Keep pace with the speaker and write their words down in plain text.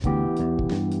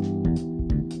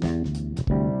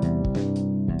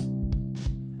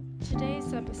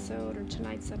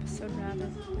tonight's episode, rather.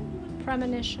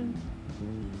 Premonition.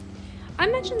 I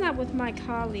mentioned that with my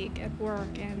colleague at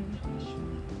work, and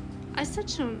I said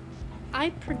to him,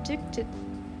 I predicted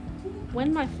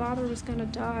when my father was going to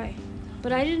die,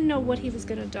 but I didn't know what he was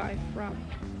going to die from.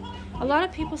 A lot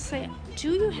of people say,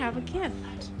 do you have a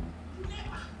gift?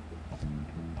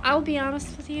 I'll be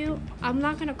honest with you, I'm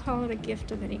not going to call it a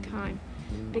gift of any kind,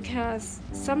 because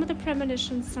some of the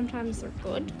premonitions, sometimes they're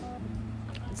good,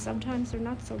 and sometimes they're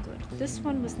not so good. This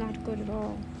one was not good at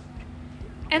all.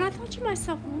 And I thought to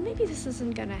myself, well, maybe this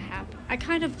isn't going to happen. I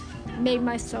kind of made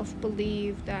myself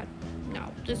believe that, no,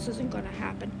 this isn't going to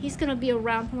happen. He's going to be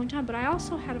around for a long time. But I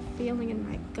also had a feeling in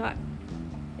my gut,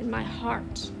 in my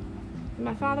heart, that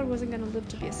my father wasn't going to live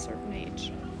to be a certain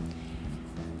age.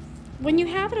 When you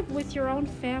have it with your own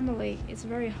family, it's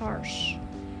very harsh.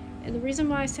 And the reason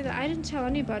why I say that, I didn't tell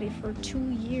anybody for 2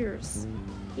 years.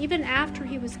 Even after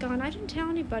he was gone, I didn't tell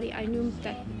anybody I knew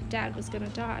that Dad was going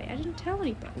to die. I didn't tell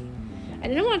anybody. I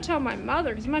didn't want to tell my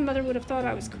mother, because my mother would have thought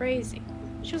I was crazy.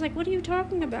 She was like, what are you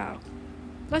talking about?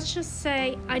 Let's just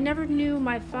say I never knew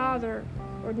my father,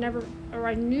 or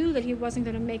I knew that he wasn't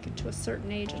going to make it to a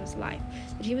certain age in his life,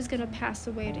 that he was going to pass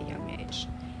away at a young age,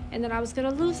 and that I was going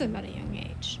to lose him at a young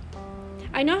age.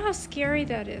 I know how scary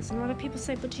that is, and a lot of people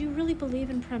say, but do you really believe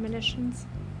in premonitions?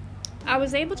 I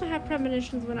was able to have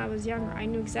premonitions when I was younger. I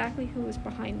knew exactly who was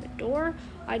behind the door.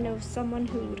 I know someone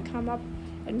who would come up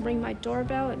and ring my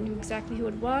doorbell and knew exactly who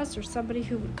it was, or somebody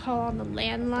who would call on the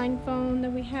landline phone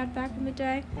that we had back in the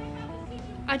day.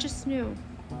 I just knew.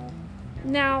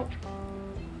 Now,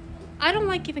 I don't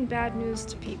like giving bad news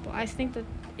to people. I think that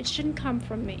it shouldn't come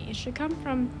from me. It should come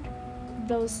from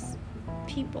those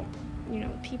people,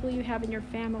 people you have in your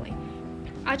family.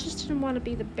 I just didn't want to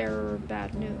be the bearer of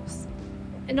bad news.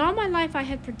 And all my life I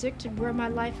had predicted where my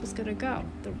life was going to go.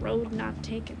 The road not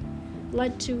taken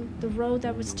led to the road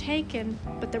that was taken,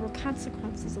 but there were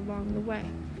consequences along the way.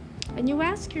 And you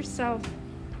ask yourself,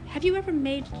 have you ever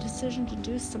made a decision to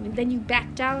do something, then you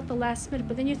backed out at the last minute,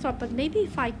 but then you thought, but maybe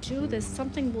if I do this,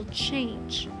 something will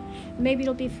change. Maybe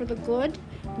it'll be for the good,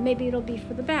 maybe it'll be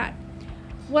for the bad.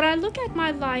 What I look at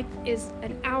my life is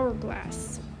an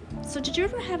hourglass. So did you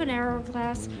ever have an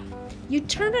hourglass? You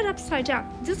turn it upside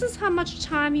down. This is how much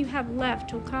time you have left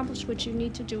to accomplish what you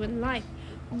need to do in life,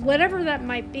 whatever that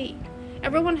might be.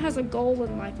 Everyone has a goal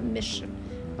in life, a mission.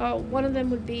 One of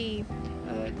them would be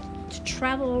to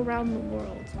travel around the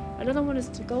world. Another one is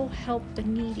to go help the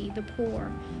needy, the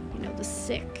poor, the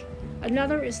sick.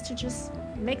 Another is to just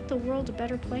make the world a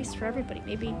better place for everybody.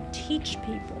 Maybe teach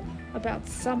people about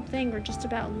something, or just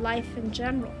about life in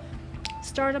general.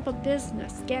 Start up a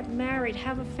business, get married,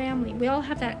 have a family. We all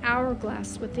have that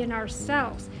hourglass within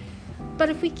ourselves. But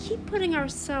if we keep putting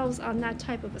ourselves on that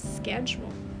type of a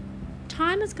schedule,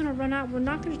 time is going to run out. We're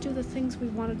not going to do the things we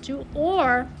want to do,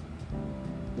 or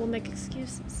we'll make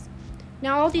excuses.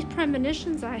 Now, all these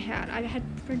premonitions I had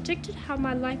predicted how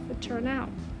my life would turn out.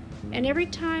 And every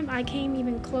time I came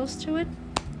even close to it,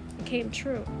 it came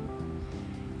true.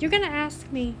 You're going to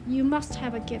ask me, you must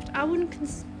have a gift. I wouldn't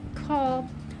call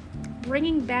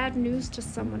bringing bad news to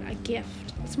someone a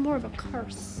gift. It's more of a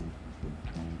curse.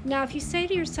 Now, if you say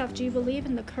to yourself, do you believe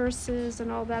in the curses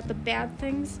and all that, the bad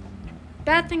things?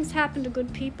 Bad things happen to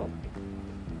good people.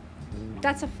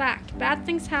 That's a fact. Bad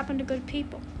things happen to good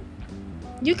people.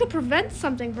 You could prevent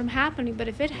something from happening, but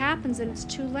if it happens and it's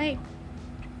too late,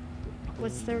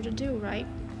 what's there to do, right?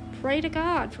 Pray to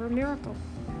God for a miracle.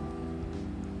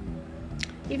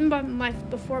 Even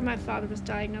before my father was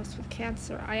diagnosed with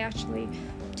cancer, I actually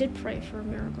did pray for a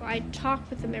miracle. I talked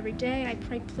with him every day. I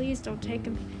prayed, please don't take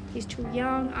him. He's too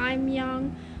young. I'm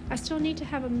young. I still need to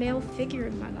have a male figure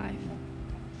in my life.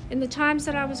 In the times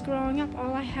that I was growing up,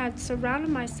 all I had surrounded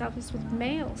myself was with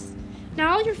males.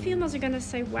 Now all your females are going to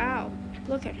say, wow,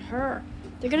 look at her.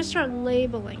 They're going to start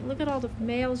labeling. Look at all the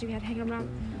males you had hanging around.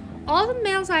 All the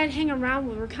males I had hanging around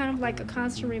with were kind of like a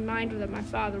constant reminder that my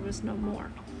father was no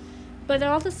more. But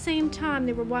at the same time,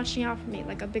 they were watching out for me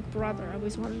like a big brother. I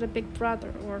always wanted a big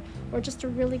brother, or just a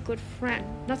really good friend.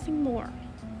 Nothing more.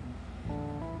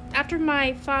 After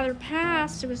my father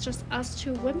passed, it was just us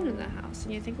two women in the house.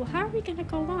 And you think, well, how are we going to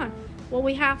go on? Well,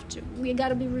 we have to. We got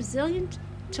to be resilient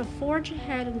to forge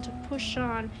ahead and to push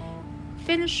on.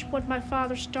 Finish what my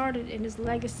father started in his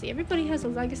legacy. Everybody has a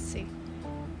legacy.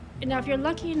 And now, if you're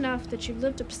lucky enough that you've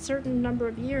lived a certain number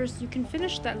of years, you can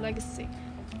finish that legacy.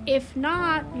 If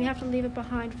not, you have to leave it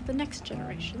behind for the next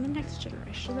generation, the next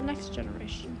generation, the next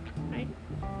generation, right?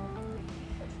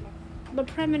 But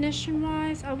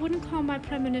premonition-wise, I wouldn't call my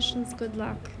premonitions good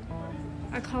luck.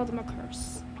 I call them a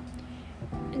curse.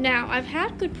 Now, I've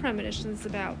had good premonitions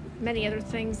about many other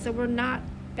things that were not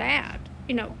bad.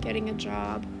 getting a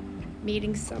job,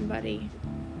 meeting somebody,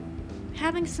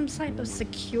 having some type of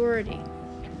security,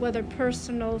 whether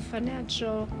personal,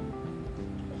 financial.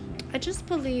 I just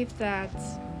believe that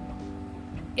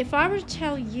if I were to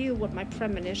tell you what my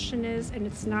premonition is and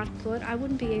it's not good, I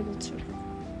wouldn't be able to.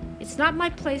 It's not my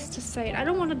place to say it. I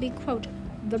don't want to be, quote,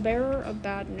 the bearer of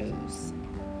bad news.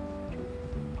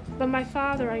 But my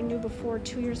father, I knew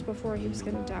 2 years before he was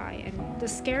going to die. And the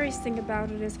scariest thing about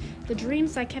it is the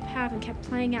dreams I kept having kept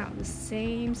playing out in the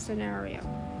same scenario.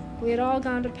 We had all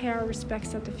gone to pay our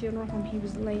respects at the funeral home. He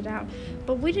was laid out.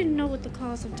 But we didn't know what the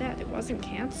cause of death. It wasn't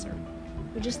cancer.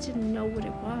 We just didn't know what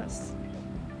it was.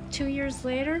 2 years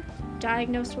later,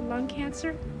 diagnosed with lung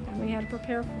cancer, and we had to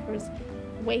prepare for his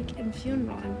wake and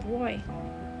funeral. And boy,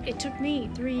 it took me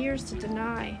 3 years to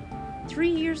deny. 3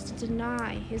 years to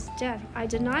deny his death. I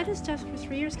denied his death for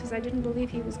 3 years because I didn't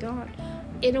believe he was gone.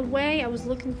 In a way, I was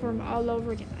looking for him all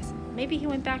over again. I said, maybe he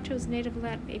went back to his native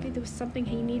land. Maybe there was something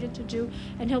he needed to do,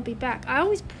 and he'll be back. I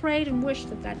always prayed and wished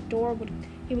that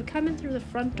he would come in through the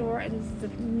front door and as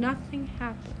if nothing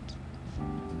happened.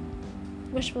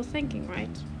 Wishful thinking, right?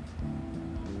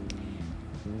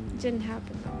 It didn't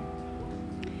happen,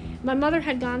 though. My mother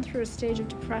had gone through a stage of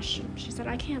depression. She said,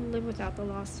 I can't live without the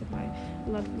loss of my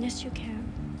loved one. Yes, you can.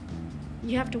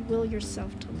 You have to will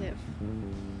yourself to live.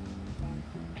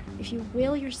 If you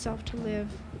will yourself to live,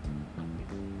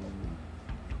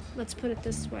 let's put it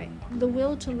this way. The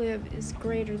will to live is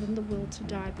greater than the will to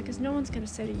die, because no one's going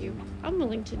to say to you, I'm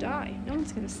willing to die. No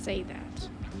one's going to say that.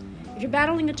 If you're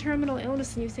battling a terminal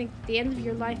illness and you think the end of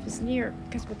your life is near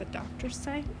because what the doctors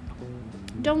say,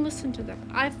 don't listen to them.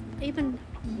 I've even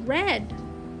read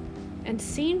and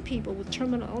seen people with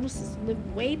terminal illnesses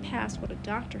live way past what a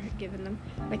doctor had given them,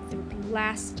 like their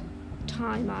last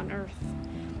time on earth.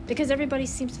 Because everybody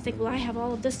seems to think, well, I have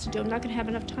all of this to do. I'm not going to have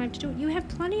enough time to do it. You have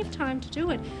plenty of time to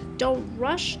do it. Don't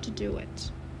rush to do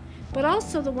it. But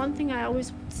also, the one thing I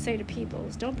always say to people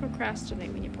is don't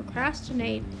procrastinate. When you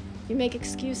procrastinate, you make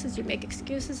excuses,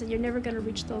 and you're never going to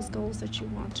reach those goals that you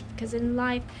want. Because in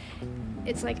life,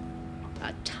 it's like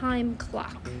a time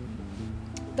clock.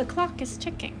 The clock is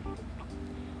ticking.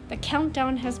 The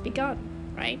countdown has begun,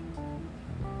 right?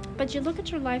 But you look at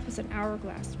your life as an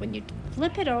hourglass. When you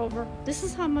flip it over, this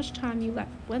is how much time you left.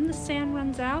 When the sand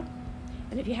runs out,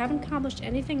 and if you haven't accomplished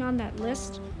anything on that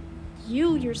list,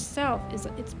 you yourself,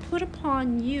 it's put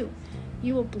upon you.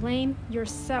 You will blame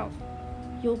yourself.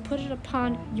 You'll put it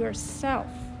upon yourself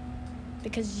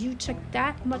because you took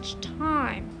that much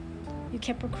time. You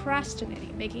kept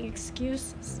procrastinating, making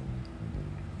excuses.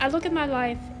 I look at my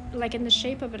life like in the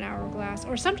shape of an hourglass,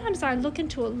 or sometimes I look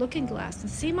into a looking glass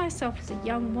and see myself as a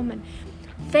young woman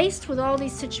faced with all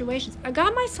these situations. I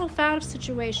got myself out of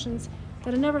situations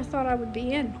that I never thought I would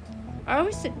be in. I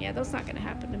always said, yeah, that's not going to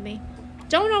happen to me.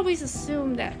 Don't always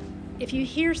assume that if you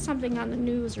hear something on the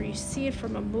news or you see it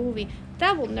from a movie,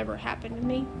 that will never happen to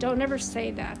me. Don't ever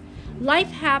say that.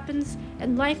 Life happens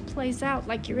and life plays out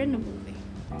like you're in a movie.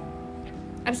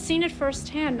 I've seen it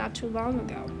firsthand not too long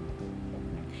ago.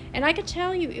 And I could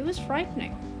tell you, it was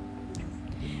frightening.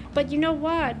 But you know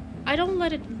what? I don't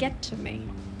let it get to me.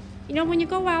 You know, when you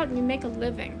go out and you make a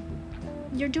living,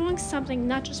 you're doing something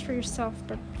not just for yourself,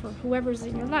 but for whoever's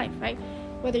in your life, right?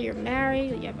 Whether you're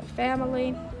married, or you have a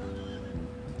family.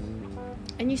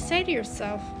 And you say to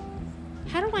yourself,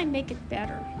 how do I make it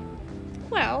better?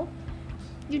 Well,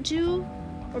 you do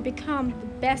or become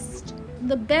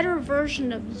the better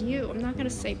version of you. I'm not going to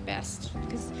say best,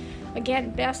 because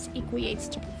again, best equates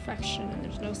to perfection, and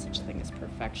there's no such thing as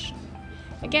perfection.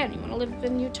 Again, you want to live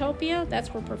in utopia?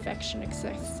 That's where perfection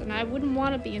exists. And I wouldn't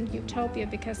want to be in utopia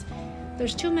because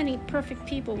there's too many perfect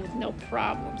people with no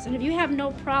problems. And if you have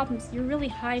no problems, you're really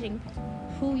hiding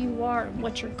who you are and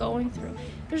what you're going through.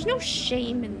 There's no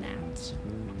shame in that.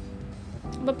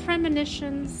 But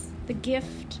premonitions, the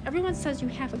gift, everyone says you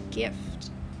have a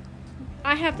gift.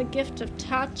 I have the gift of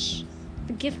touch,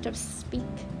 the gift of speak,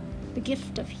 the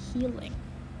gift of healing.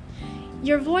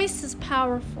 Your voice is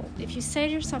powerful. If you say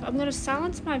to yourself, I'm going to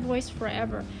silence my voice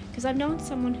forever, because I've known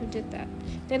someone who did that.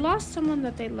 They lost someone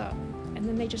that they love, and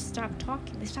then they just stopped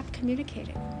talking. They stopped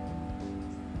communicating.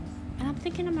 And I'm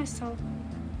thinking to myself,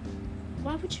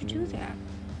 why would you do that?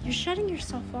 You're shutting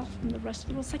yourself off from the rest of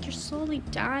the world. It's like you're slowly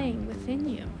dying within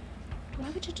you. Why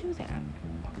would you do that?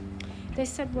 They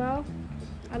said, well,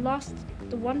 I lost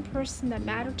the one person that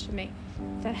mattered to me,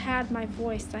 that had my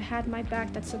voice, that had my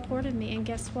back, that supported me, and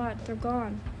guess what? They're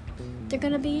gone. They're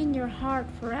going to be in your heart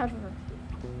forever.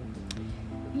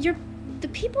 The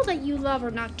people that you love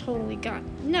are not totally gone.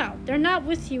 No, they're not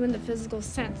with you in the physical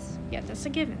sense. Yeah, that's a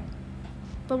given.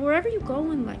 But wherever you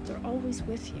go in life, they're always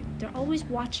with you. They're always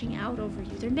watching out over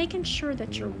you. They're making sure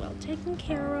that you're well taken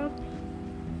care of,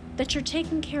 that you're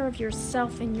taking care of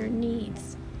yourself and your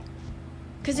needs.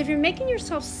 Because if you're making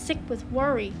yourself sick with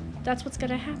worry, that's what's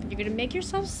going to happen. You're going to make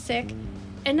yourself sick,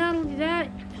 and not only that,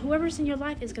 whoever's in your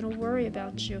life is going to worry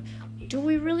about you. Do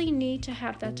we really need to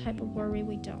have that type of worry?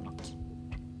 We don't.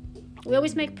 We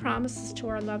always make promises to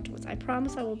our loved ones. I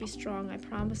promise I will be strong. I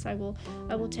promise I will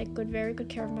take very good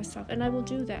care of myself. And I will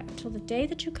do that until the day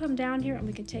that you come down here and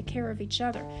we can take care of each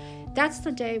other. That's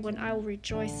the day when I will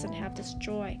rejoice and have this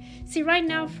joy. See, right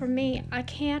now for me, I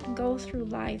can't go through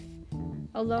life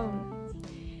alone.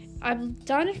 I've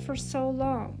done it for so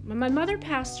long. When my mother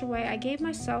passed away, I gave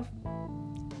myself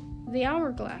the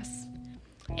hourglass.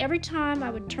 Every time I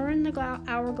would turn the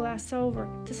hourglass over,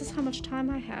 this is how much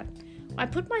time I had. I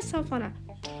put myself on a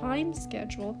time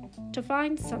schedule to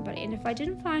find somebody, and if I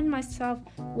didn't find myself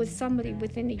with somebody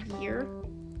within a year,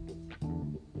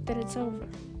 then it's over.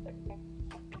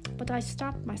 But I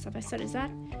stopped myself. I said, is that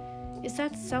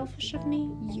selfish of me?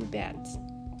 You bet.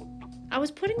 I was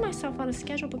putting myself on a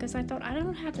schedule because I thought I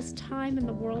don't have this time in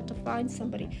the world to find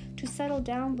somebody, to settle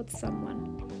down with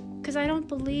someone, because I don't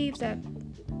believe that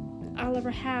I'll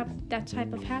ever have that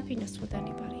type of happiness with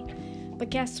anybody. But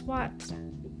guess what?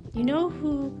 You know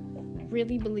who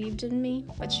really believed in me,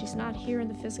 but she's not here in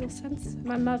the physical sense?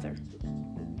 My mother.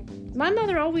 My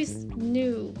mother always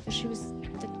knew that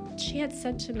she had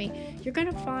said to me, you're going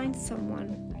to find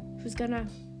someone who's going to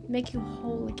make you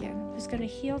whole again, who's going to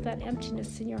heal that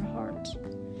emptiness in your heart.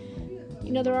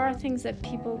 You know, there are things that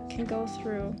people can go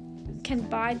through, can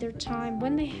bide their time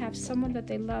when they have someone that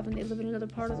they love and they live in another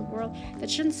part of the world. That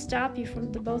shouldn't stop you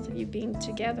from the both of you being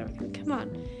together. I mean, come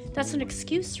on. That's an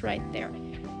excuse right there.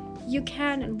 You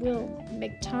can and will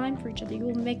make time for each other. You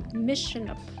will make mission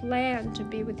a plan to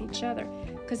be with each other.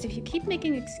 Because if you keep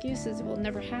making excuses, it will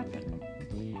never happen.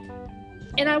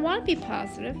 And I want to be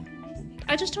positive.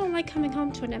 I just don't like coming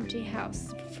home to an empty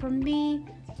house. For me,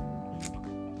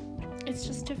 it's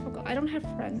just difficult. I don't have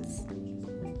friends.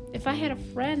 If I had a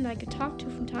friend I could talk to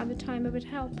from time to time, it would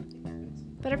help.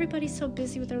 But everybody's so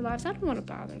busy with their lives, I don't want to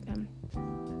bother them.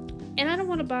 And I don't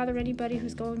want to bother anybody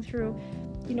who's going through,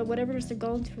 whatever it is they're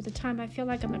going through at the time. I feel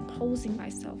like I'm imposing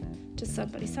myself to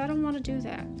somebody, so I don't want to do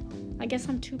that. I guess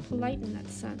I'm too polite in that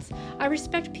sense. I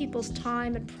respect people's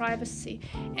time and privacy,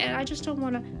 and I just don't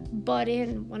want to butt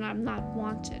in when I'm not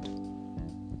wanted.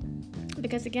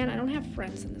 Because again, I don't have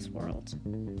friends in this world.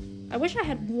 I wish I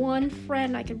had one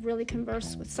friend I could really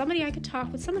converse with, somebody I could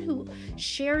talk with, someone who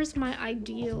shares my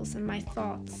ideals and my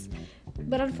thoughts.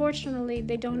 But unfortunately,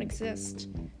 they don't exist.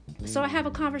 So I have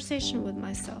a conversation with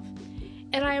myself.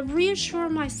 And I reassure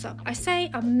myself. I say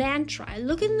a mantra. I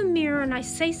look in the mirror and I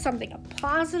say something, a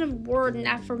positive word, an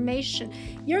affirmation.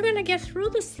 You're going to get through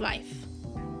this life.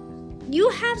 You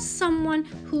have someone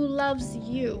who loves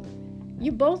you.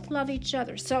 You both love each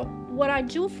other. So what I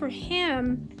do for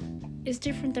him is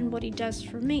different than what he does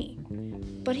for me.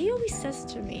 But he always says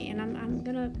to me, and I'm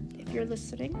going to, if you're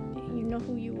listening, you know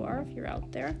who you are if you're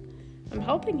out there. I'm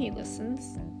hoping he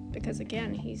listens because,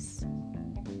 again, he's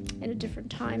in a different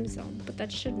time zone, but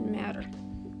that shouldn't matter.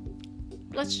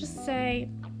 Let's just say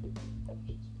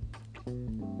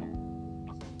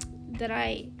that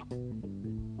I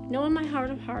know in my heart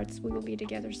of hearts we will be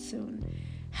together soon.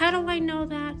 How do I know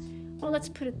that? Well, let's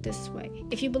put it this way.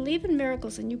 If you believe in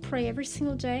miracles and you pray every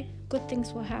single day, good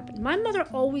things will happen. My mother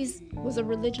always was a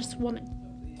religious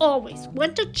woman. Always.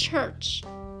 Went to church.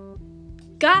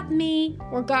 Got me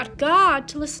or got God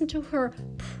to listen to her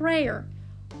prayer.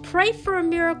 Pray for a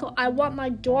miracle. I want my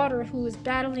daughter who is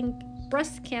battling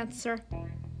breast cancer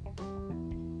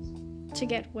to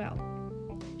get well.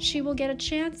 She will get a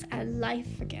chance at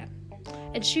life again.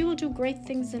 And she will do great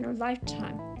things in her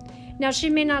lifetime. Now, she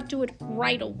may not do it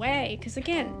right away, because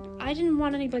again, I didn't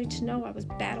want anybody to know I was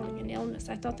battling an illness.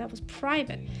 I thought that was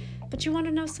private. But you want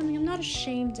to know something? I'm not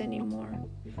ashamed anymore.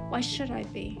 Why should I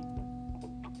be?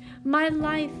 My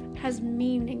life has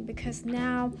meaning because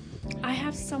now I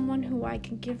have someone who I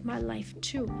can give my life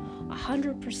to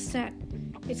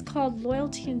 100%. It's called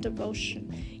loyalty and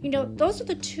devotion. Those are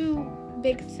the two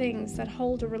big things that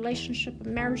hold a relationship, a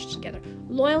marriage together.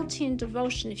 Loyalty and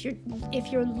devotion.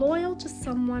 If you're loyal to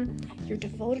someone, you're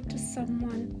devoted to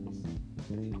someone,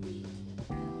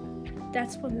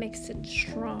 that's what makes it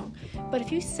strong. But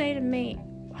if you say to me,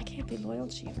 I can't be loyal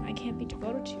to you, I can't be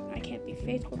devoted to you, I can't be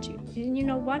faithful to you, and you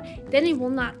know what? Then it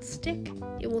will not stick.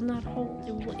 It will not hold.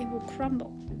 It will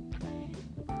crumble.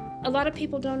 A lot of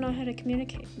people don't know how to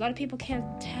communicate. A lot of people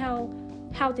can't tell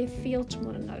how they feel to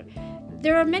one another.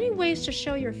 There are many ways to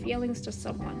show your feelings to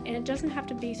someone, and it doesn't have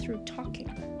to be through talking.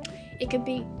 It could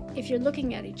be if you're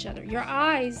looking at each other. Your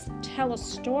eyes tell a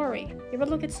story. You ever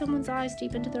look at someone's eyes,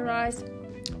 deep into their eyes?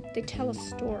 They tell a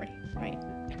story, right?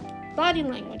 Body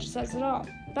language says it all.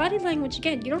 Body language,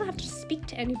 again, you don't have to speak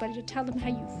to anybody to tell them how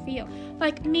you feel.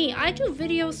 Like me, I do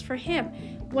videos for him.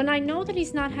 When I know that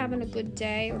he's not having a good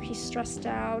day, or he's stressed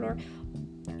out, or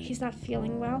he's not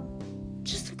feeling well,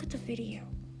 just look at the video.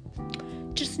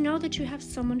 Just know that you have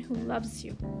someone who loves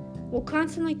you, will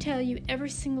constantly tell you every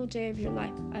single day of your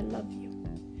life, I love you.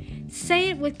 Say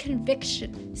it with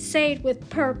conviction. Say it with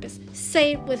purpose.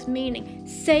 Say it with meaning.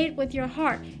 Say it with your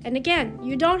heart. And again,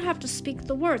 you don't have to speak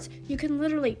the words. You can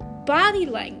literally, body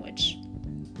language.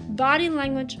 Body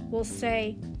language will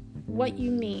say what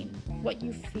you mean, what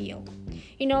you feel.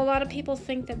 You know, a lot of people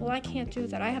think that, well, I can't do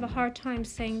that. I have a hard time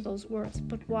saying those words.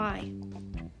 But why?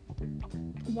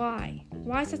 Why?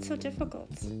 Why is it so difficult?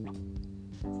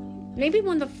 Maybe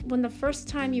when the first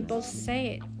time you both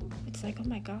say it, it's like, oh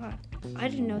my God, I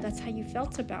didn't know that's how you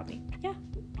felt about me. Yeah,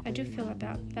 I do feel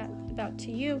about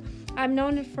to you. I've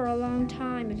known it for a long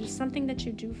time. It is something that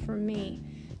you do for me.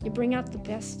 You bring out the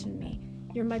best in me.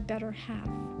 You're my better half.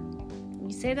 When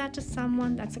you say that to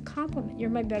someone, that's a compliment. You're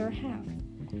my better half.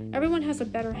 Everyone has a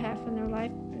better half in their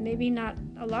life. Maybe not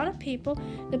a lot of people.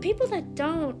 The people that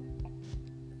don't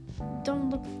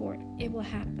look for it. It will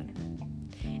happen.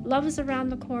 Love is around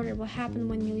the corner. It will happen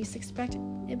when you least expect it.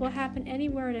 It will happen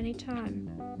anywhere at any time.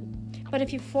 But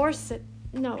if you force it,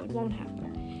 no, it won't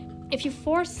happen. If you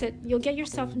force it, you'll get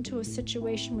yourself into a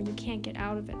situation where you can't get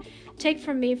out of it. Take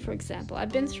from me, for example.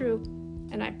 I've been through,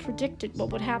 and I predicted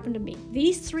what would happen to me.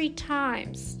 These 3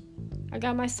 times, I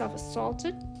got myself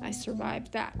assaulted. I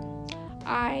survived that.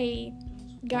 I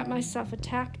got myself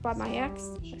attacked by my ex.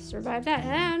 I survived that.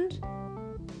 And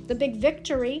the big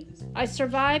victory, I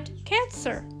survived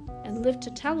cancer and lived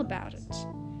to tell about it.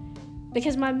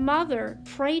 Because my mother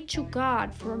prayed to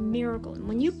God for a miracle. And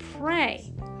when you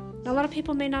pray, now a lot of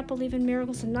people may not believe in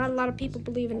miracles, and not a lot of people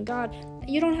believe in God.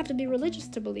 You don't have to be religious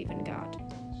to believe in God.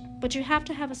 But you have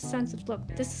to have a sense of, look,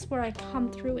 this is where I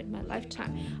come through in my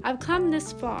lifetime. I've come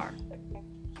this far.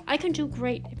 I can do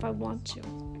great if I want to.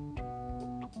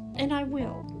 And I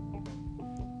will.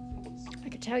 I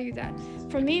can tell you that.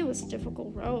 For me, it was a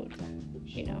difficult road.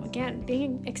 You know, again,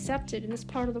 being accepted in this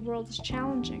part of the world is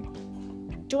challenging.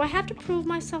 Do I have to prove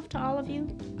myself to all of you?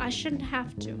 I shouldn't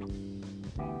have to.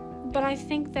 But I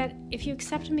think that if you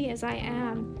accept me as I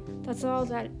am, that's all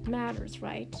that matters,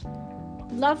 right?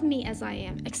 Love me as I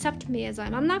am. Accept me as I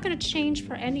am. I'm not going to change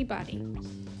for anybody.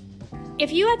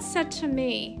 If you had said to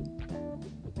me,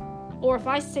 or if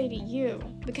I say to you,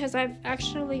 because I've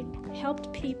actually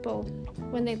helped people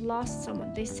when they've lost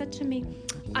someone, they said to me,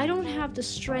 I don't have the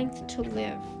strength to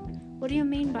live. What do you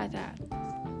mean by that?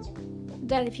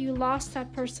 That if you lost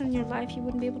that person in your life, you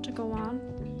wouldn't be able to go on?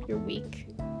 You're weak.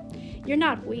 You're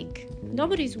not weak.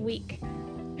 Nobody's weak.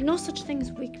 No such thing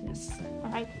as weakness.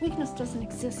 All right? Weakness doesn't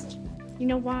exist. You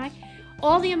know why?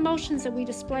 All the emotions that we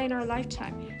display in our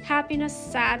lifetime, happiness,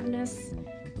 sadness,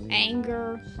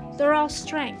 anger, they're all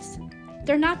strengths.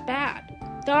 They're not bad.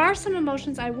 There are some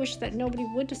emotions I wish that nobody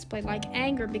would display, like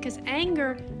anger, because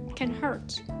anger can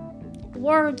hurt.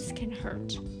 Words can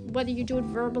hurt, whether you do it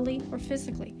verbally or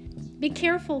physically. Be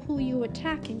careful who you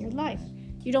attack in your life.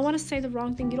 You don't want to say the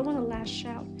wrong thing. You don't want to lash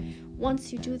out.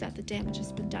 Once you do that, the damage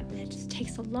has been done. It just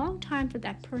takes a long time for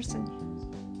that person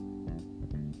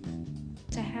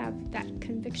to have that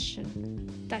conviction,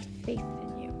 that faith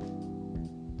in you.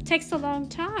 It takes a long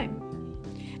time.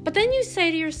 But then you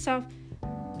say to yourself,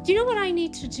 do you know what I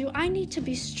need to do? I need to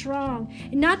be strong.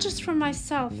 And not just for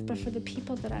myself, but for the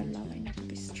people that I love. I need to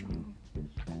be strong.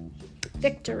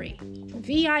 Victory.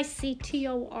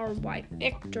 V-I-C-T-O-R-Y.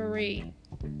 Victory.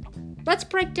 Let's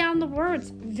break down the words.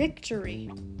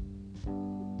 Victory.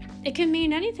 It can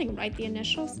mean anything, right? The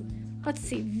initials. Let's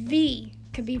see. V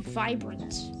could be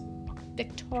vibrant.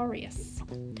 Victorious.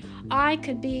 I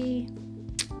could be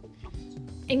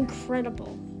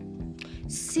incredible.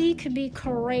 C could be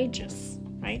courageous,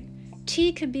 right?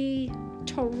 T could be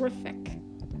terrific.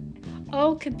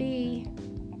 O could be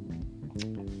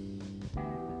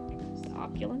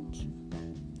opulent.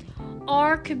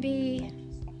 R could be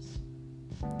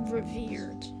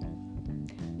revered.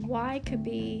 Y could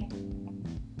be,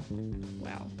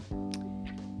 well,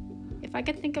 if I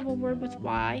could think of a word with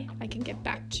Y, I can get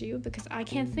back to you because I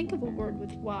can't think of a word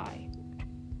with Y.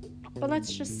 But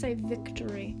let's just say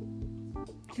victory.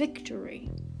 Victory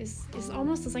is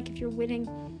almost as like if you're winning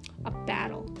a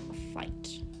battle, a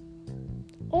fight.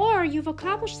 Or you've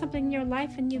accomplished something in your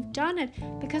life and you've done it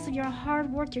because of your hard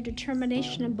work, your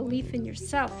determination, and belief in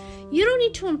yourself. You don't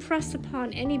need to impress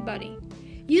upon anybody.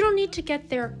 You don't need to get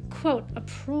their, quote,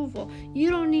 approval. You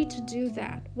don't need to do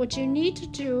that. What you need to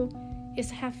do is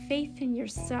have faith in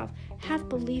yourself. Have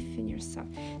belief in yourself.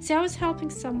 See, I was helping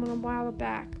someone a while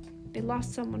back. They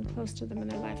lost someone close to them in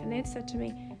their life, and they had said to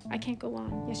me, I can't go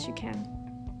on. Yes, you can.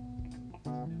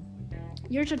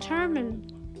 You're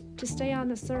determined to stay on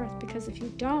this earth, because if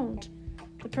you don't,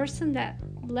 the person that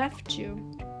left you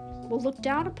will look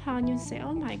down upon you and say,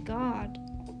 oh my God,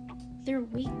 they're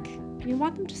weak. You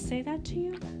want them to say that to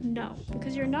you? No,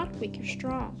 because you're not weak, you're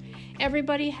strong.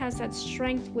 Everybody has that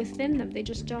strength within them. They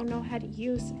just don't know how to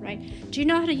use it, right? Do you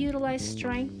know how to utilize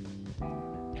strength?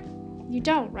 You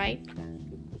don't, right?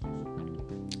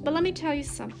 But let me tell you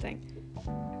something.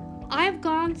 I've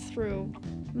gone through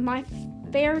my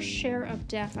fair share of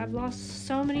death. I've lost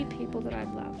so many people that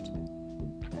I've loved.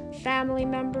 Family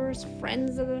members,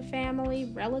 friends of the family,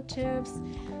 relatives,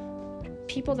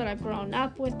 people that I've grown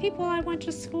up with, people I went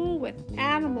to school with,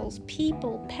 animals,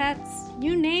 people, pets,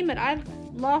 you name it. I've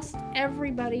lost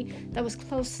everybody that was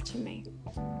close to me.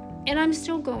 And I'm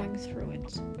still going through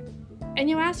it. And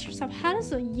you ask yourself, how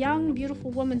does a young,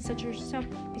 beautiful woman such as yourself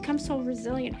become so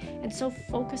resilient and so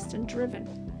focused and driven?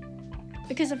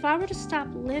 Because if I were to stop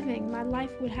living, my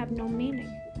life would have no meaning.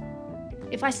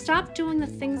 If I stopped doing the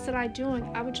things that I'm doing,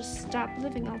 I would just stop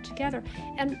living altogether.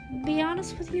 And be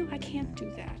honest with you, I can't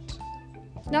do that.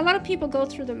 Now, a lot of people go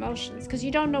through the motions because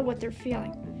you don't know what they're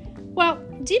feeling. Well,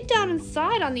 deep down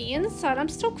inside, on the inside, I'm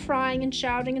still crying and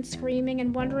shouting and screaming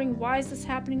and wondering, why is this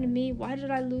happening to me? Why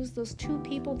did I lose those two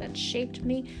people that shaped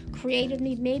me, created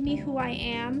me, made me who I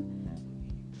am?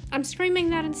 I'm screaming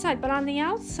that inside, but on the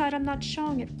outside, I'm not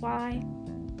showing it. Why?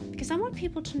 Because I want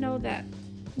people to know that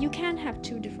you can have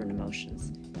two different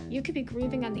emotions. You could be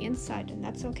grieving on the inside, and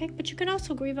that's okay, but you can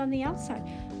also grieve on the outside.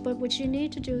 But what you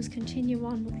need to do is continue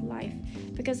on with life.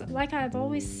 Because like I've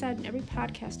always said in every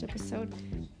podcast episode,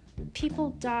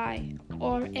 people die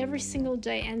or every single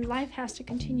day, and life has to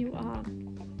continue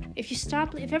on.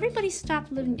 If everybody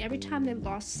stopped living every time they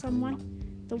lost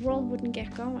someone, the world wouldn't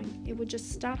get going. It would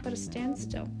just stop at a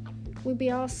standstill. We'd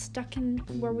be all stuck in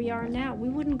where we are now. We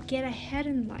wouldn't get ahead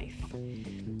in life.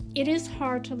 It is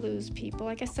hard to lose people.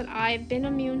 Like I said, I've been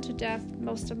immune to death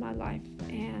most of my life.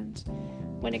 And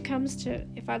when it comes to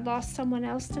if I lost someone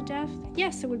else to death,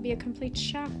 yes, it would be a complete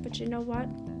shock. But you know what?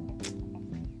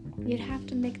 You'd have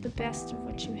to make the best of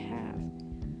what you have.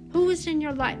 Who is in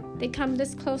your life? They come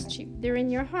this close to you. They're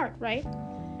in your heart, right?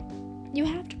 You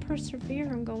have to persevere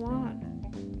and go on.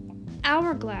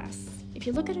 Hourglass. If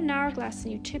you look at an hourglass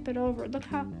and you tip it over, look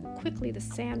how quickly the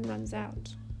sand runs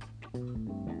out.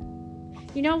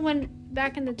 You know, when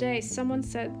back in the day someone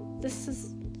said, this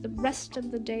is the rest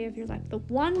of the day of your life, the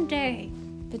one day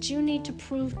that you need to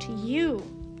prove to you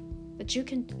that you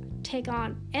can take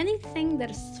on anything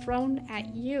that is thrown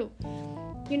at you.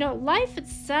 You know, life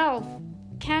itself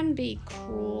can be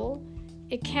cruel,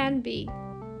 it can be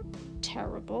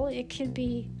terrible, it can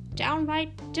be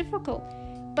downright difficult,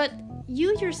 but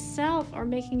you yourself are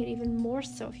making it even more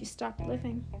so if you stop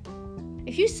living.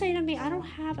 If you say to me, I don't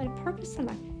have a purpose in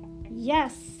life,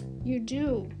 yes, you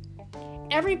do.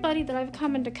 Everybody that I've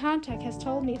come into contact has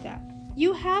told me that.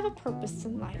 You have a purpose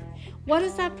in life. What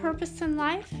is that purpose in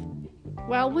life?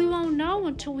 Well, we won't know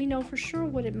until we know for sure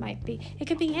what it might be. It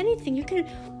could be anything.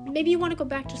 Maybe you want to go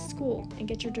back to school and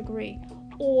get your degree,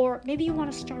 or maybe you want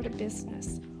to start a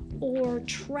business, or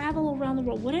travel around the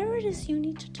world. Whatever it is you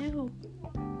need to do,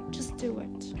 just do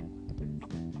it.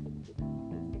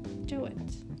 Do it.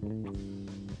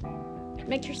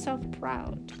 Make yourself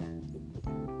proud.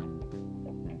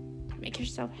 Make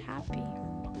yourself happy.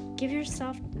 Give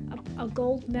yourself a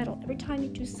gold medal. Every time you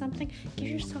do something, give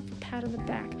yourself a pat on the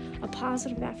back, a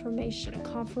positive affirmation, a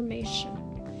confirmation.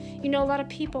 You know, a lot of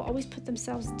people always put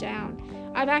themselves down.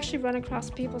 I've actually run across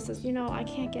people who says, you know, I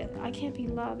can't be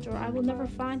loved, or I will never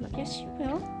find love. Yes, you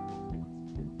will.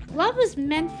 Love is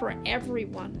meant for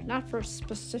everyone, not for a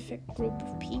specific group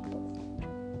of people.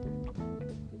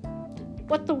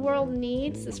 What the world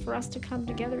needs is for us to come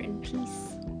together in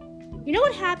peace. You know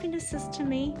what happiness is to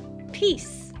me?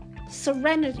 Peace,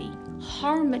 serenity,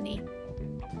 harmony.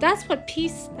 That's what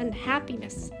peace and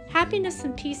happiness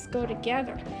and peace go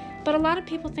together. But a lot of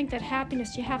people think that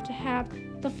happiness, you have to have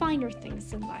the finer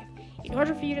things in life. In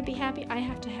order for you to be happy, I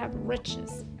have to have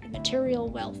riches and material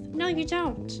wealth. No, you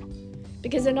don't.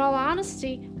 Because in all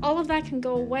honesty, all of that can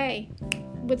go away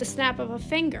with the snap of a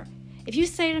finger. If you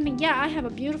say to me, yeah, I have a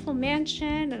beautiful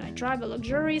mansion, and I drive a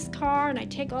luxurious car, and I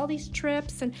take all these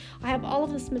trips, and I have all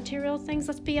of this material things,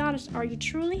 let's be honest, are you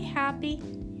truly happy?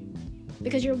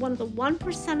 Because you're one of the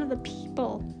 1% of the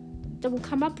people that will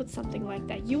come up with something like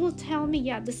that. You will tell me,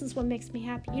 yeah, this is what makes me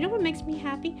happy. You know what makes me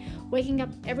happy? Waking up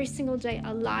every single day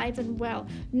alive and well,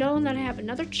 knowing that I have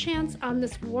another chance on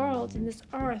this world, in this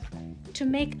earth, to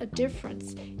make a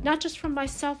difference, not just for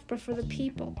myself, but for the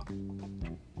people.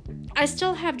 I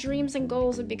still have dreams and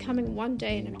goals of becoming one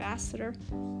day an ambassador.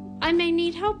 I may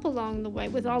need help along the way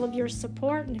with all of your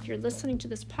support, and if you're listening to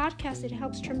this podcast, it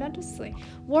helps tremendously.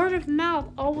 Word of mouth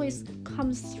always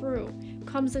comes through,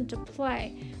 comes into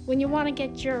play. When you want to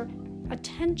get your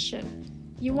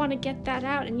attention, you want to get that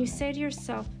out, and you say to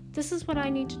yourself, this is what I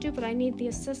need to do, but I need the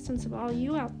assistance of all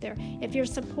you out there. If you're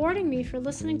supporting me, if you're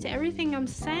listening to everything I'm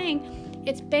saying,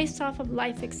 it's based off of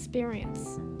life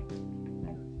experience.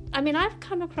 I mean, I've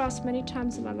come across many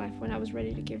times in my life when I was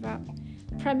ready to give up.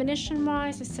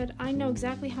 Premonition-wise, I said, I know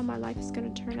exactly how my life is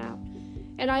going to turn out.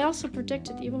 And I also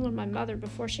predicted, even when my mother,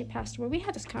 before she passed away, we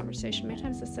had this conversation many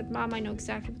times. I said, Mom, I know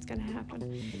exactly what's going to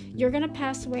happen. You're going to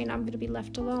pass away and I'm going to be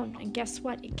left alone. And guess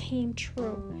what? It came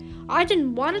true. I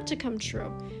didn't want it to come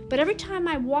true. But every time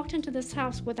I walked into this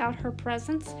house without her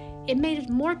presence, it made it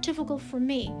more difficult for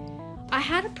me. I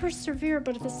had to persevere,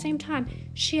 but at the same time,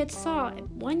 she had saw,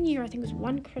 one year, I think it was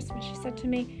one Christmas, she said to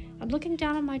me, I'm looking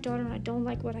down on my daughter and I don't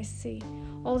like what I see.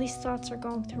 All these thoughts are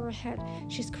going through her head.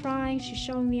 She's crying, she's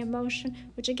showing the emotion,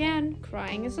 which again,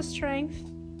 crying is a strength,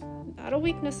 not a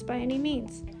weakness by any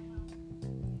means.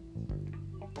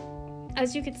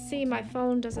 As you can see, my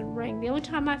phone doesn't ring. The only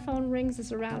time my phone rings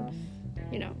is around,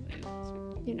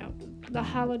 the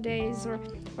holidays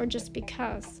or just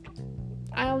because.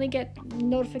 I only get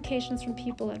notifications from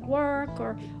people at work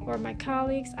or my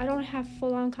colleagues. I don't have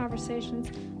full-on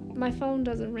conversations. My phone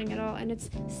doesn't ring at all, and it's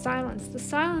silence. The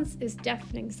silence is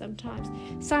deafening sometimes.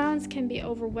 Silence can be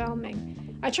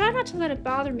overwhelming. I try not to let it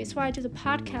bother me. That's why I do the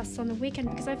podcasts on the weekend,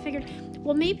 because I figured,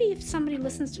 well, maybe if somebody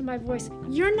listens to my voice,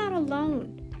 you're not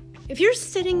alone. If you're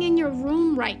sitting in your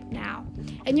room right now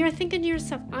and you're thinking to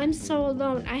yourself, I'm so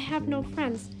alone, I have no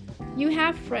friends. You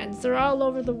have friends. They're all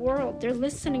over the world. They're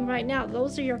listening right now.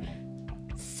 Those are your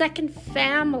second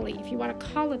family, if you want to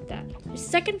call it that. Your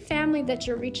second family that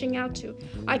you're reaching out to.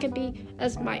 I could be,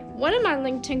 as one of my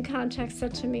LinkedIn contacts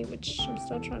said to me, which I'm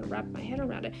still trying to wrap my head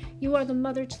around it, you are the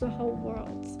mother to the whole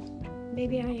world.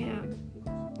 Maybe I am.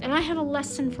 And I have a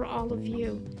lesson for all of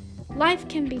you. Life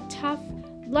can be tough.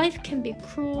 Life can be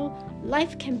cruel.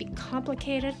 Life can be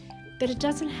complicated, but it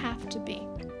doesn't have to be.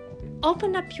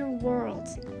 Open up your world.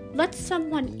 Let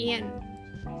someone in.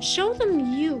 Show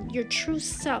them your true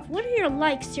self. What are your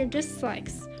likes, your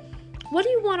dislikes? What do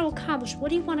you want to accomplish? What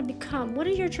do you want to become? What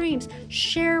are your dreams?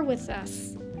 Share with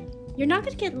us. You're not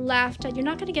going to get laughed at. You're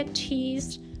not going to get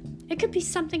teased. It could be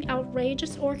something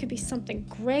outrageous, or it could be something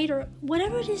great, or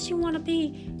whatever it is you want to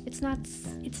be. It's not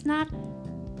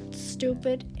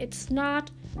stupid. It's not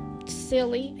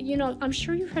silly. I'm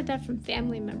sure you've heard that from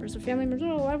family members.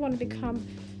 Oh, I want to become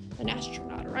an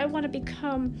astronaut, or I want to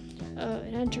become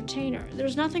an entertainer.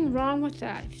 There's nothing wrong with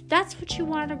that. If that's what you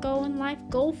want to go in life,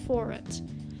 go for it.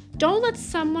 Don't let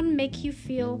someone make you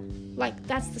feel like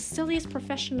that's the silliest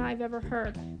profession I've ever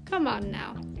heard. Come on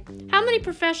now. How many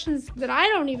professions that I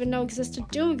don't even know existed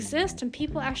do exist, and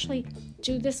people actually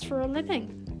do this for a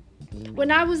living?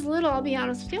 When I was little, I'll be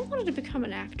honest with you, I wanted to become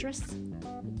an actress,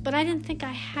 but I didn't think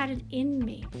I had it in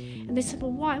me. And they said,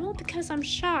 well, why? Well, because I'm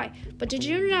shy. But did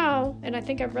you know, and I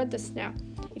think I've read this now,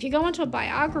 if you go into a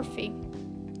biography,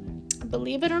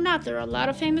 believe it or not, there are a lot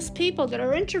of famous people that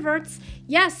are introverts.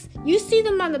 Yes, you see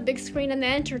them on the big screen and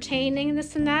they're entertaining and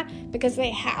this and that because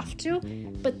they have to.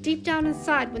 But deep down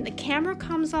inside, when the camera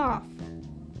comes off,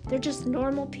 they're just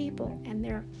normal people, and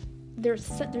they're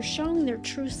showing their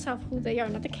true self, who they are,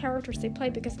 not the characters they play,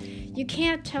 because you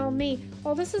can't tell me,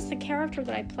 oh, this is the character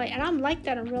that I play, and I'm like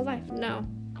that in real life. No.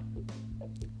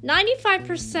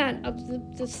 95%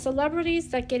 of the celebrities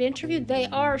that get interviewed, they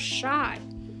are shy.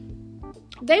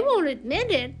 They won't admit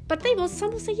it, but they will.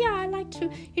 Some will say, yeah, I like to,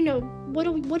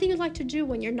 what do you like to do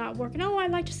when you're not working? Oh, I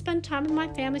like to spend time with my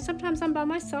family. Sometimes I'm by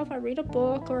myself. I read a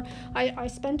book, or I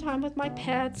spend time with my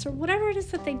pets, or whatever it is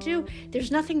that they do.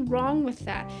 There's nothing wrong with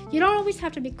that. You don't always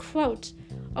have to be, quote,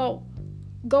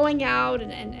 going out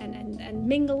and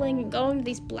mingling and going to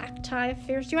these black tie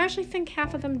affairs. Do you actually think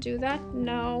half of them do that?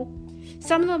 No.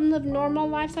 Some of them live normal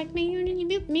lives like me and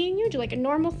you do, like a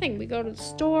normal thing. We go to the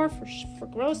store for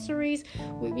groceries.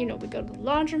 We go to the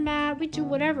laundromat. We do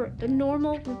whatever, the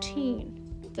normal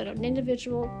routine that an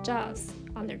individual does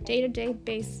on their day-to-day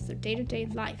basis, their day-to-day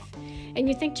life. And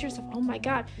you think to yourself, oh my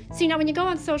God. See, now when you go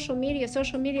on social media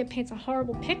paints a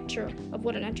horrible picture of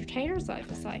what an entertainer's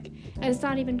life is like. And it's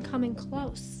not even coming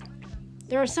close.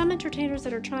 There are some entertainers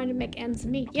that are trying to make ends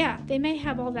meet. Yeah, they may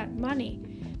have all that money,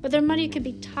 but their money could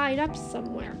be tied up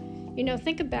somewhere.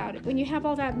 Think about it. When you have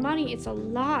all that money, it's a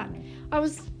lot.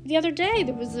 The other day,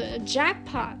 there was a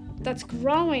jackpot that's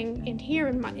growing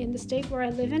in the state where I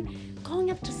live in,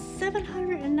 going up to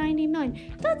 $790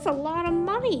 million. That's a lot of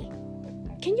money.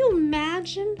 Can you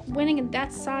imagine winning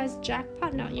that size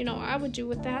jackpot? Now, I would do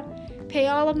with that, pay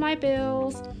all of my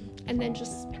bills, and then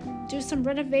just do some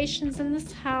renovations in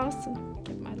this house and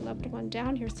get my loved one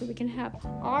down here so we can have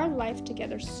our life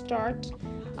together, start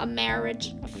a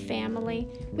marriage, a family.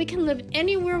 We can live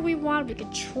anywhere we want. We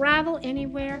could travel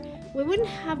anywhere. We wouldn't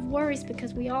have worries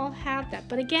because we all have that.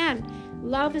 But again,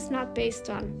 love is not based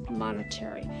on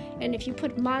monetary. And if you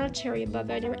put monetary above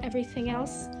everything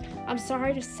else, I'm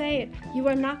sorry to say it, you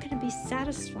are not going to be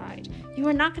satisfied. You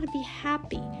are not going to be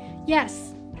happy.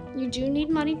 Yes, you do need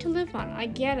money to live on. I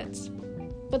get it.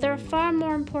 But there are far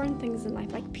more important things in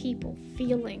life, like people,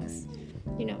 feelings,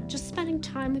 just spending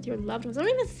time with your loved ones. Don't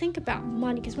even think about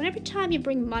money, because every time you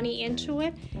bring money into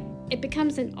it, it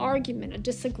becomes an argument, a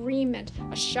disagreement,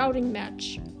 a shouting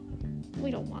match.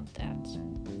 We don't want that.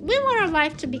 We want our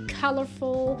life to be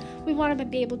colorful. We want to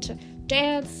be able to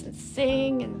dance and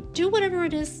sing and do whatever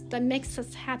it is that makes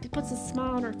us happy, puts a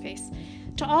smile on our face.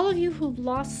 To all of you who've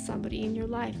lost somebody in your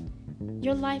life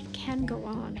can go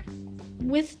on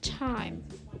with time.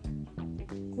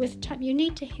 You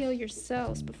need to heal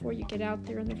yourselves before you get out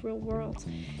there in the real world.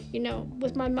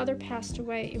 With my mother passed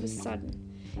away, it was sudden.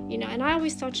 And I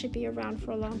always thought she'd be around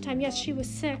for a long time. Yes, she was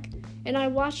sick, and I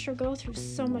watched her go through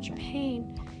so much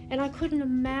pain, and I couldn't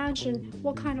imagine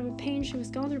what kind of a pain she was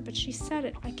going through, but she said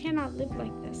it, I cannot live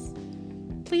like this.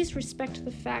 Please respect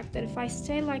the fact that if I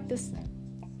stay like this,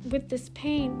 with this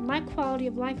pain, my quality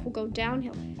of life will go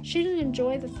downhill. She didn't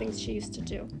enjoy the things she used to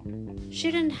do. She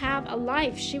didn't have a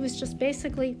life. She was just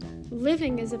basically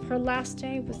living as if her last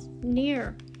day was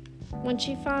near. When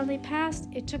she finally passed,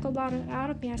 it took a lot out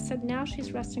of me. I said, now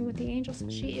she's resting with the angels.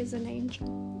 She is an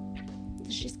angel.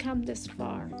 She's come this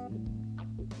far.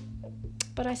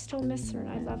 But I still miss her, and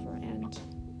I love her, and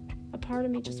a part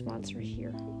of me just wants her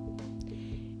here.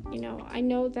 I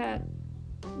know that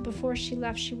before she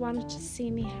left, she wanted to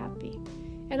see me happy.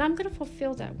 And I'm going to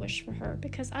fulfill that wish for her,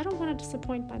 because I don't want to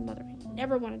disappoint my mother. I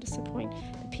never want to disappoint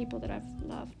the people that I've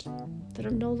loved, that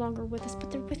are no longer with us, but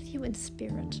they're with you in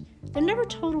spirit. They're never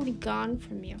totally gone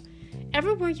from you.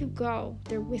 Everywhere you go,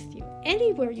 they're with you.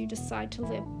 Anywhere you decide to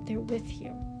live, they're with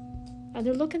you. And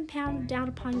they're looking down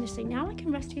upon you to say, now I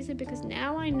can rest easy, because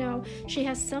now I know she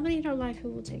has somebody in her life who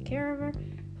will take care of her,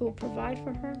 who will provide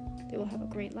for her. They will have a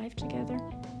great life together.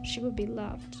 She will be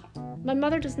loved. My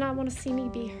mother does not want to see me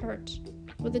be hurt.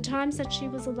 With the times that she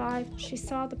was alive, she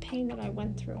saw the pain that I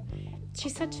went through. She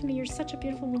said to me, you're such a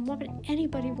beautiful woman. Why would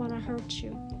anybody want to hurt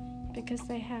you? Because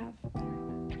they have.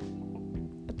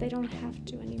 But they don't have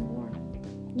to anymore.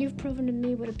 You've proven to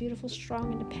me what a beautiful,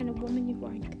 strong, independent woman you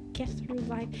are. You can get through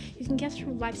life. You can get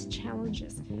through life's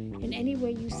challenges in any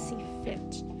way you see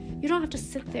fit. You don't have to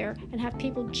sit there and have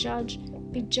people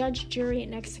be judge, jury,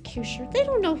 and executioner. They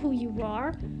don't know who you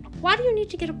are. Why do you need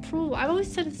to get approval? I've always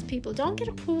said to these people, don't get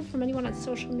approval from anyone on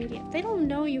social media. If they don't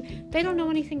know you, they don't know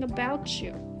anything about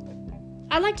you.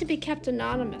 I like to be kept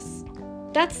anonymous.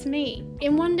 That's me.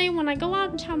 And one day when I go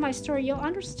out and tell my story, you'll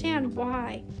understand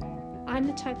why I'm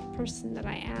the type of person that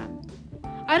I am.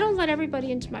 I don't let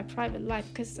everybody into my private life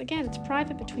because, again, it's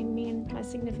private between me and my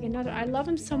significant other. I love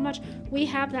him so much. We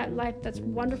have that life that's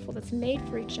wonderful, that's made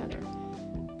for each other.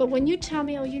 But when you tell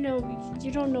me,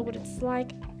 you don't know what it's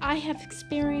like, I have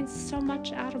experienced so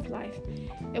much out of life.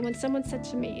 And when someone said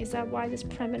to me, is that why this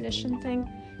premonition thing?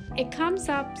 It comes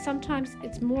up, sometimes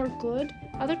it's more good,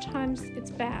 other times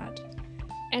it's bad.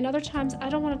 And other times I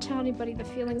don't want to tell anybody the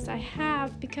feelings I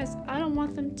have because I don't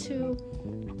want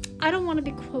to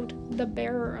be, quote, the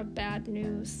bearer of bad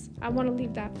news. I want to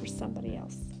leave that for somebody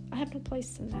else. I have no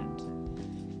place in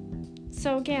that.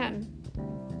 So again,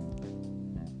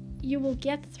 you will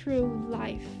get through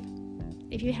life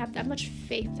if you have that much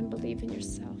faith and believe in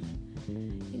yourself.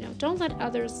 Don't let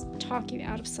others talk you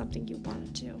out of something you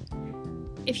want to do.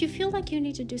 If you feel like you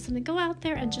need to do something, go out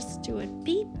there and just do it.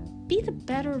 Be the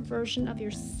better version of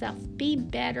yourself. Be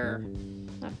better,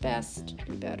 not best,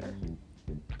 be better.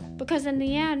 Because in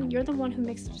the end, you're the one who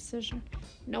makes the decision.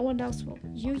 No one else will.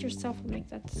 You yourself will make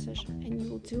that decision, and you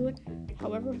will do it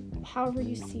however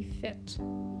you see fit.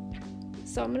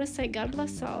 So I'm going to say God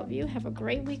bless all of you. Have a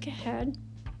great week ahead.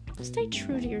 Stay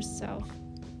true to yourself.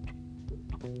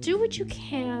 Do what you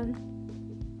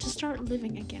can to start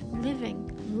living again.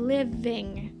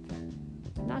 Living,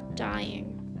 not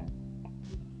dying.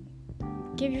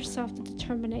 Give yourself the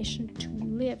determination to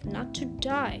live, not to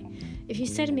die. If you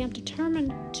say to me, I'm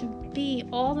determined to be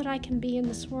all that I can be in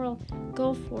this world,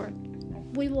 go for it.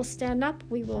 We will stand up.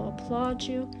 We will applaud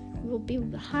you. We will be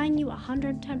behind you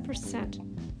 110%.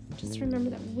 Just remember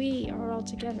that we are all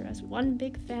together as one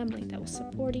big family that will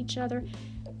support each other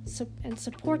and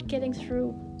support getting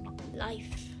through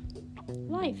life.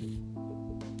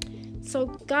 So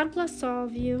God bless all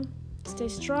of you. Stay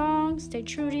strong. Stay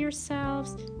true to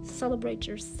yourselves. Celebrate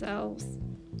yourselves.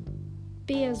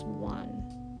 Be as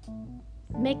one.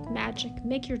 Make magic.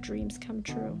 Make your dreams come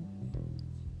true.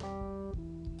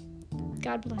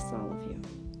 God bless all of you.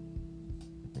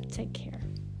 Take care.